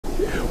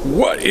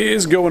What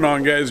is going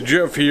on, guys?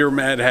 Jeff here,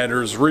 Mad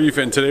Hatter's Reef,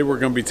 and today we're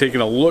going to be taking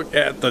a look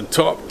at the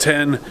top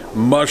 10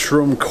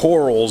 mushroom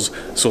corals,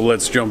 so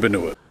let's jump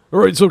into it.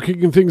 Alright, so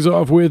kicking things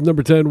off with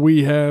number 10,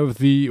 we have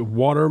the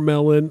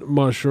watermelon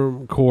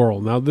mushroom coral.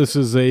 Now this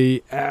is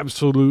a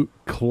absolute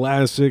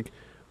classic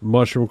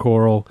mushroom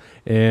coral,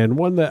 and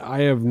one that I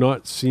have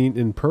not seen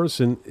in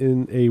person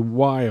in a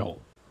while.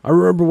 I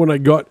remember when I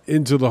got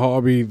into the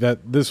hobby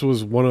that this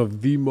was one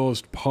of the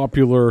most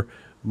popular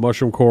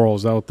mushroom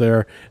corals out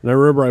there, and I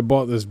remember I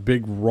bought this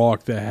big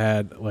rock that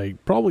had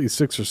like probably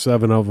 6 or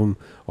 7 of them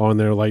on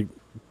there, like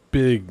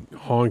big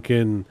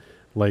honking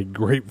like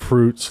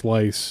grapefruit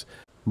slice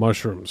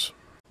mushrooms.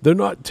 They're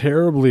not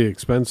terribly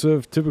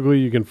expensive. Typically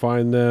you can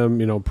find them,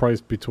 you know,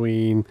 priced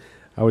between,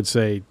 I would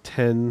say,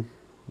 $10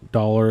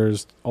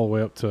 all the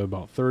way up to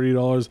about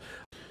 $30,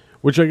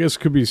 which I guess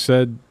could be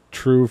said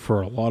true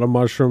for a lot of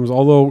mushrooms,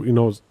 although, you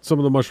know, some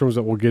of the mushrooms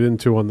that we'll get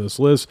into on this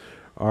list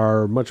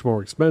are much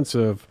more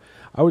expensive.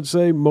 I would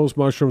say most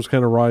mushrooms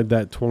kind of ride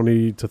that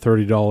 $20 to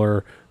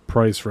 $30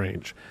 price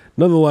range.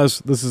 Nonetheless,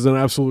 this is an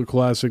absolute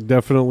classic,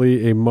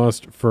 definitely a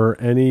must for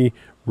any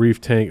reef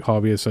tank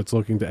hobbyist that's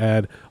looking to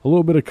add a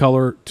little bit of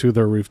color to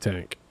their reef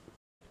tank.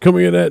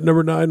 Coming in at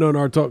number 9 on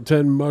our top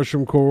 10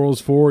 mushroom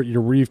corals for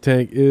your reef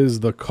tank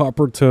is the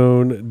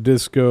Coppertone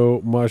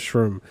Disco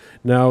Mushroom.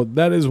 Now,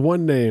 that is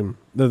one name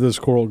that this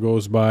coral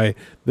goes by.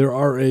 There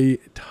are a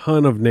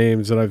ton of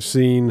names that I've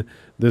seen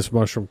this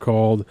mushroom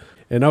called,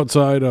 and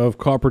outside of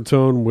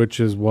Coppertone, which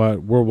is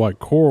what Worldwide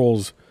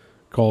Corals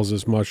calls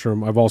this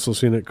mushroom, I've also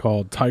seen it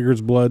called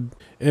tiger's blood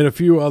and a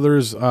few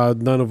others,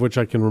 none of which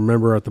I can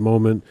remember at the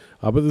moment,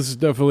 but this is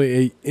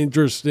definitely a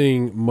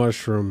interesting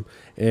mushroom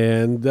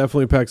and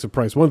definitely packs a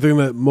price. One thing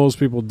that most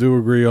people do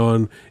agree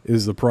on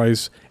is the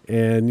price,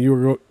 and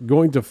you're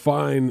going to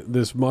find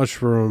this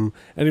mushroom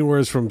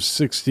anywhere from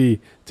 $60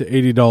 to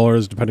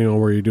 $80 depending on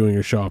where you're doing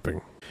your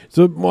shopping. It's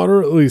a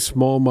moderately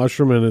small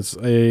mushroom, and it's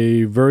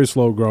a very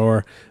slow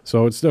grower,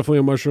 so it's definitely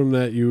a mushroom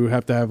that you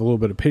have to have a little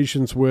bit of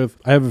patience with.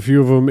 I have a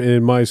few of them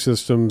in my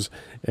systems,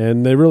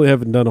 and they really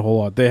haven't done a whole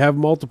lot. They have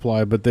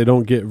multiplied, but they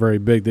don't get very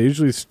big. They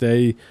usually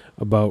stay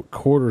about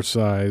quarter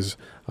size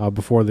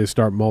before they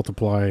start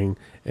multiplying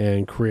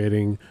and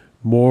creating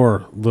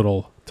more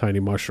little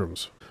tiny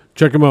mushrooms.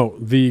 Check them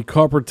out, the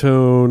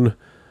Coppertone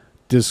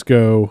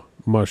Disco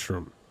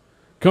Mushroom.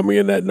 Coming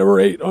in at number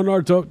 8 on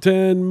our top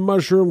 10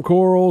 mushroom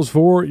corals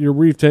for your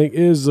reef tank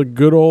is the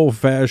good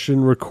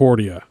old-fashioned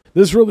Rickordia.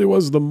 This really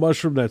was the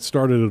mushroom that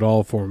started it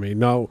all for me.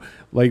 Now,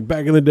 like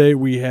back in the day,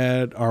 we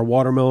had our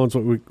watermelons,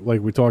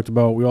 like we talked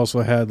about. We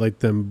also had like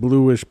them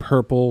bluish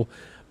purple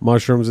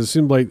mushrooms. It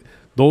seemed like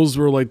those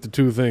were like the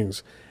two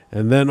things.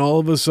 And then all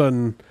of a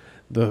sudden,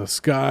 the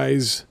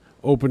skies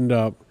opened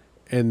up,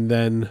 and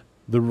then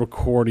the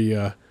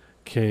Rickordia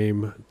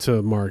came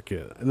to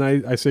market. And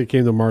I say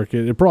came to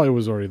market, it probably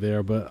was already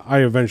there, but I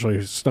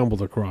eventually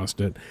stumbled across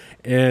it,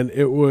 and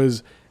it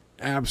was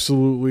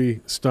absolutely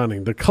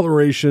stunning. The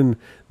coloration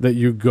that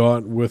you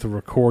got with a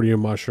Rickordia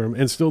mushroom,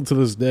 and still to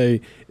this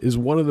day, is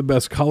one of the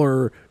best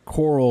color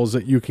corals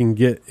that you can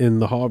get in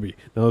the hobby.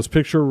 Now this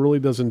picture really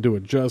doesn't do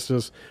it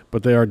justice,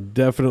 but they are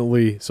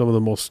definitely some of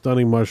the most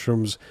stunning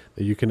mushrooms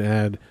that you can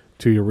add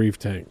to your reef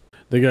tank.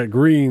 They got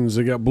greens,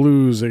 they got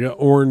blues, they got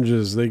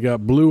oranges, they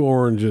got blue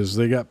oranges,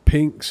 they got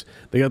pinks,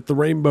 they got the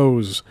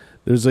rainbows.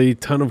 There's a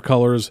ton of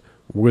colors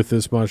with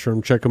this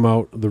mushroom. Check them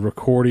out, the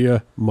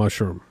Rickordia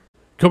mushroom.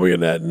 Coming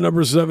in at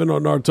number 7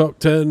 on our top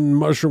 10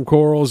 mushroom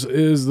corals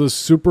is the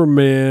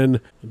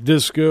Superman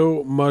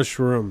Disco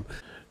Mushroom.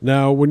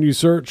 Now, when you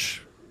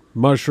search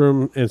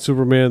mushroom and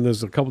Superman,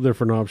 there's a couple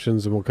different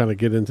options, and we'll kind of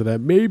get into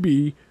that.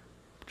 Maybe,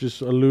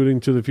 just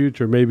alluding to the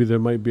future, maybe there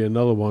might be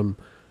another one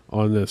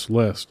on this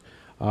list.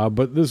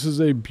 But this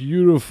is a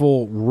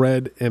beautiful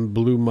red and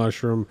blue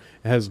mushroom.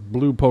 It has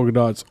blue polka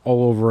dots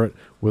all over it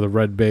with a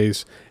red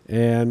base.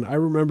 And I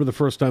remember the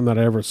first time that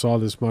I ever saw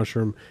this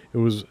mushroom, it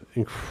was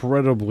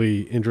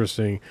incredibly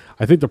interesting.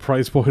 I think the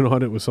price point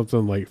on it was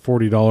something like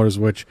 $40,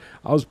 which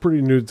I was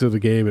pretty new to the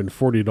game, and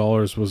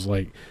 $40 was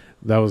like,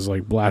 that was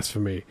like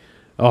blasphemy.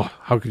 Oh,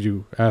 how could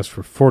you ask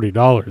for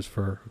 $40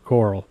 for a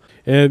coral?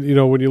 And, you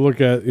know, when you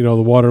look at, you know,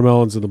 the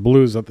watermelons and the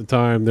blues at the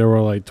time, they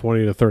were like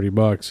 20 to 30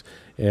 bucks.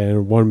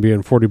 And one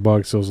being 40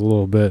 bucks, there was a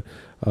little bit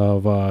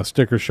of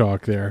sticker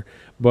shock there.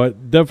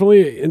 But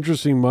definitely an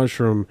interesting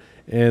mushroom,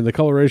 and the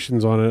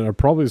colorations on it are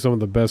probably some of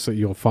the best that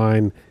you'll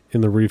find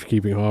in the reef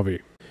keeping hobby.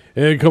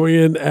 And coming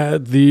in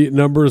at the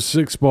number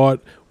 6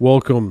 spot,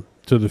 welcome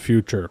to the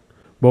future.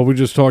 Well, we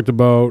just talked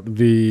about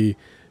the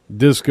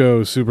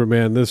Disco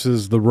Superman. This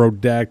is the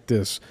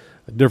Rhodactis,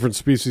 a different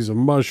species of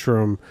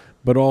mushroom,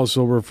 but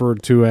also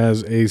referred to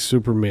as a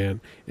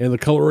Superman. And the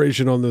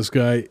coloration on this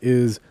guy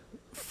is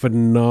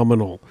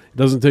phenomenal. It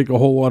doesn't take a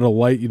whole lot of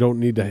light. You don't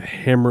need to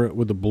hammer it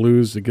with the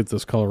blues to get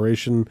this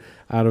coloration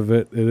out of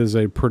it. It is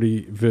a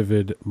pretty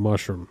vivid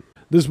mushroom.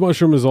 This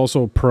mushroom is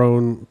also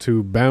prone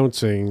to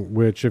bouncing,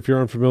 which, if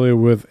you're unfamiliar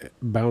with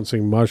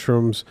bouncing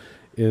mushrooms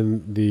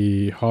in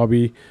the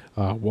hobby,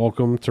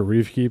 welcome to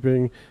reef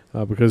keeping,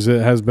 because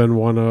it has been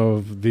one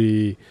of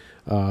the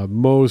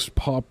most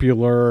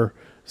popular,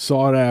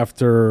 sought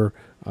after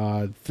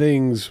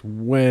things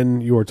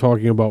when you are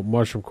talking about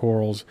mushroom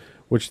corals,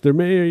 which there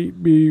may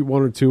be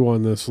one or two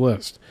on this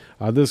list.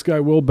 This guy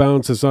will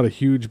bounce. It's not a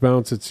huge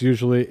bounce. It's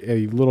usually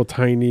a little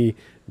tiny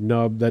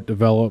nub that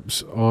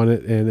develops on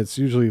it, and it's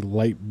usually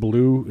light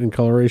blue in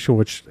coloration,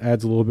 which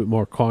adds a little bit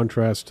more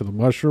contrast to the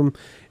mushroom.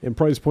 And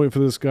price point for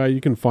this guy, you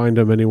can find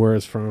him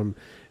anywhere from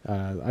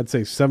I'd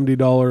say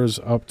 $70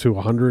 up to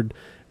 $100.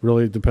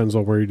 Really depends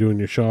on where you're doing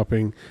your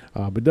shopping,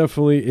 but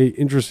definitely a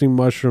interesting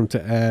mushroom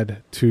to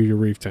add to your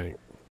reef tank.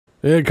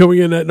 And coming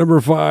in at number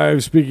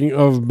 5, speaking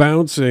of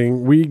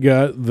bouncing, we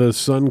got the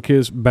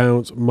Sun-Kissed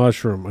Bounce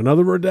Mushroom,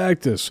 another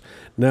Redactus.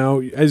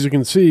 Now, as you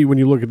can see, when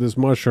you look at this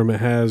mushroom,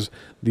 it has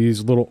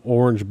these little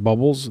orange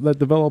bubbles that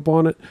develop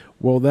on it.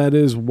 Well, that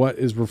is what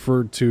is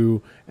referred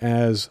to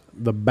as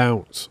the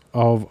bounce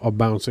of a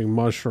bouncing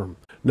mushroom.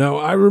 Now,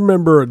 I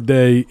remember a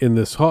day in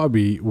this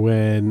hobby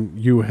when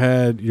you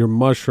had your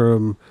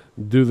mushroom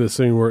do this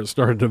thing where it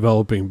started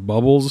developing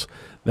bubbles.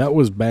 That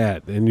was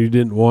bad, and you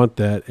didn't want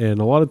that.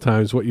 And a lot of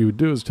times what you would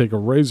do is take a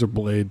razor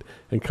blade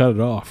and cut it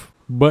off.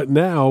 But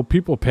now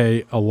people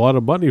pay a lot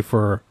of money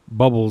for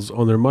bubbles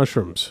on their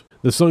mushrooms.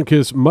 The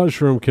Sun-Kissed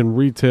mushroom can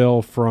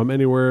retail from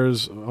anywhere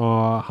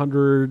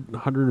 $100,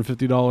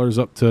 $150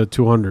 up to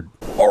 $200.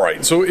 All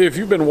right, so if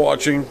you've been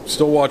watching,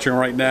 still watching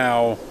right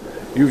now,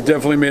 you've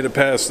definitely made it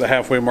past the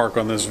halfway mark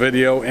on this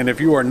video, and if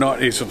you are not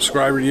a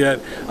subscriber yet,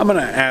 I'm going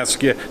to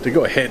ask you to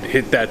go ahead and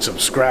hit that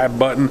subscribe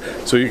button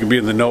so you can be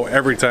in the know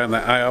every time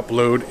that I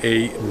upload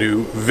a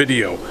new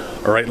video.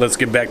 All right, let's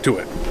get back to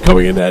it.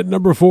 Coming in at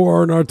number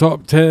 4 in our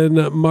top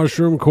 10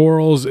 mushroom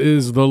corals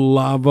is the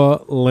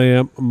lava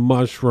lamp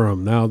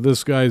mushroom. Now,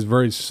 this guy is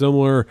very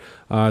similar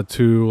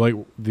to like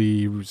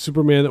the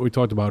Superman that we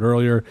talked about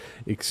earlier,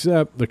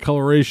 except the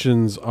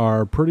colorations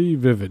are pretty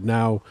vivid.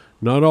 Now,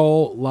 not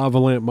all lava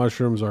lamp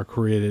mushrooms are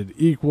created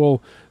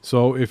equal,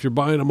 so if you're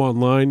buying them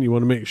online, you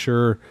want to make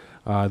sure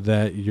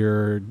that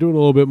you're doing a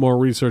little bit more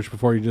research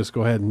before you just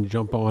go ahead and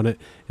jump on it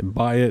and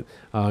buy it,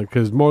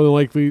 because more than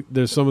likely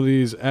there's some of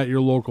these at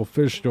your local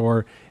fish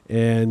store,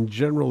 and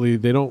generally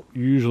they don't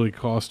usually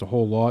cost a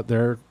whole lot.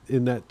 They're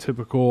in that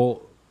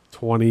typical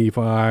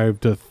 $25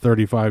 to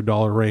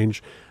 $35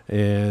 range,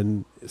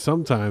 and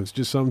sometimes,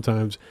 just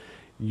sometimes,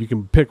 you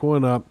can pick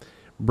one up,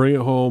 bring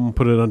it home,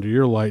 put it under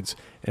your lights,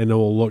 and it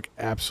will look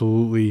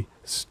absolutely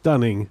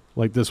stunning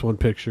like this one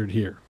pictured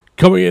here.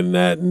 Coming in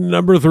at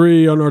number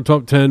 3 on our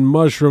top 10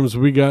 mushrooms,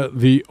 we got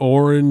the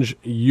orange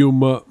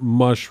Yuma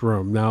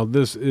mushroom. Now,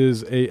 this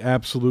is a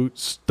absolute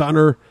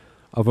stunner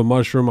of a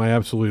mushroom. I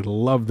absolutely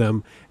love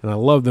them, and I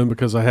love them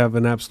because I have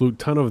an absolute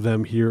ton of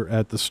them here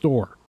at the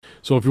store.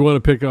 So if you want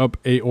to pick up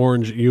a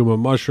orange Yuma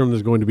mushroom,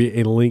 there's going to be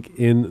a link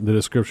in the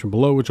description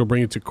below, which will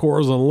bring you to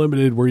Corals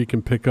Unlimited, where you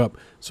can pick up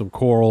some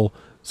coral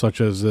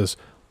such as this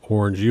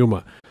orange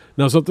Yuma.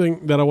 Now,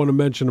 something that I want to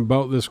mention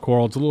about this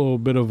coral, it's a little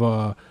bit of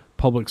a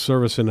public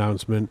service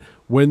announcement.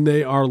 When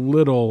they are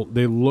little,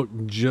 they look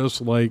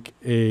just like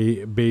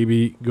a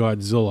baby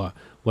Godzilla.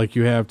 Like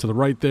you have to the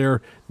right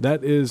there,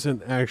 that is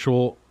an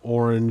actual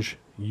orange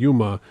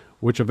Yuma,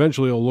 which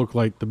eventually will look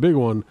like the big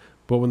one.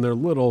 But when they're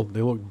little,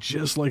 they look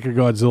just like a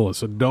Godzilla.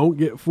 So don't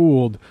get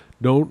fooled.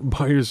 Don't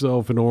buy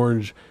yourself an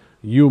orange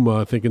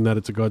Yuma thinking that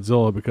it's a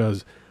Godzilla,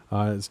 because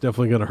it's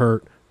definitely going to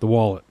hurt the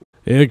wallet.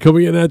 And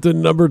coming in at the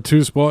number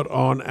 2 spot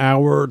on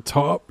our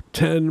top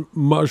 10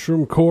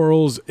 mushroom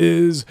corals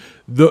is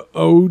the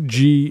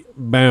OG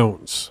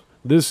Bounce.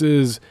 This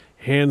is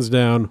hands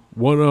down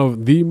one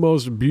of the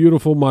most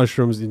beautiful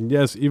mushrooms. And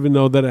yes, even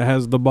though that it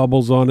has the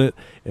bubbles on it,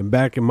 and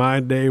back in my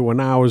day when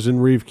I was in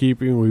reef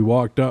keeping, we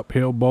walked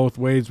uphill both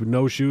ways with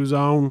no shoes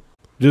on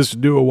just to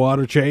do a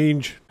water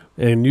change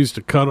and used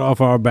to cut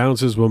off our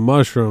bounces with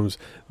mushrooms.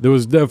 There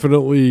was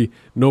definitely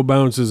no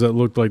bounces that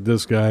looked like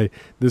this guy.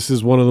 This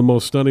is one of the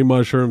most stunning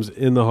mushrooms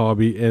in the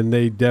hobby, and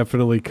they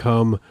definitely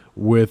come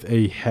with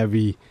a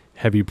heavy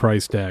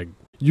price tag.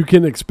 You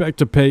can expect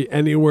to pay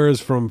anywhere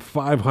from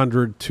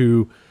 $500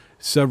 to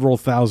several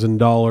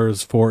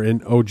 $1,000s for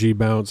an OG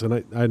bounce,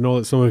 and I know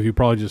that some of you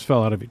probably just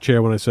fell out of your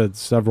chair when I said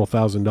several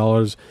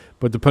 $1,000s,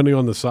 but depending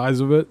on the size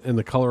of it and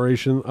the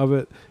coloration of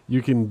it,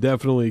 you can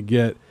definitely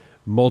get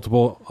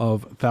multiple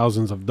of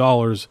thousands of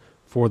dollars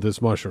for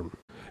this mushroom.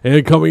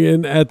 And coming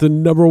in at the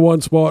number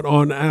 1 spot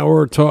on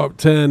our top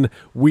 10,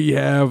 we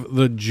have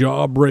the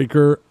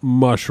Jawbreaker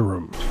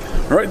mushroom.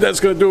 All right,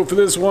 that's going to do it for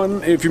this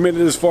one. If you made it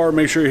this far,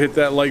 make sure you hit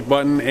that like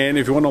button. And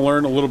if you want to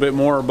learn a little bit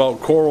more about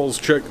corals,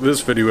 check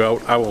this video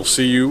out. I will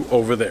see you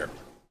over there.